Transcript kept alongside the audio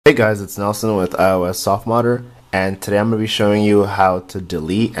Hey guys, it's Nelson with iOS softModder, and today I'm going to be showing you how to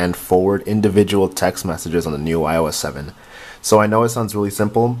delete and forward individual text messages on the new iOS 7. So I know it sounds really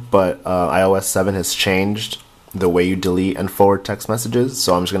simple, but iOS 7 has changed the way you delete and forward text messages,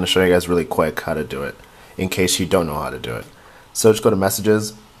 so I'm just going to show you guys really quick how to do it, in case you don't know how to do it. So just go to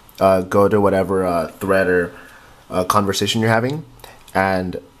Messages, go to whatever thread or conversation you're having,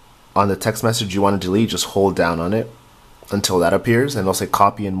 and on the text message you want to delete, just hold down on it until that appears, and it'll say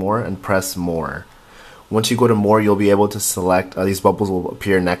copy and more, and press more. Once you go to more, you'll be able to select these bubbles will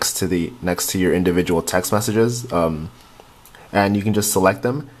appear next to your individual text messages, and you can just select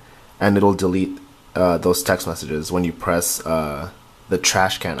them and it'll delete those text messages when you press the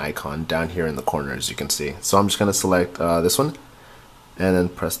trash can icon down here in the corner, as you can see. So I'm just going to select this one and then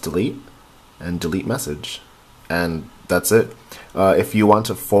press delete and delete message, and that's it. If you want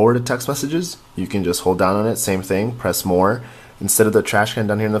to forward the text messages, you can just hold down on it, same thing, press more. Instead of the trash can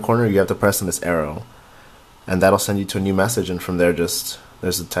down here in the corner, you have to press on this arrow, and that'll send you to a new message, and from there there's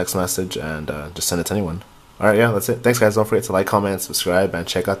a text message, and just send it to anyone. Alright, yeah, that's it. Thanks guys, don't forget to like, comment, subscribe, and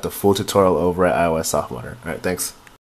check out the full tutorial over at iOS softModder. Alright, thanks.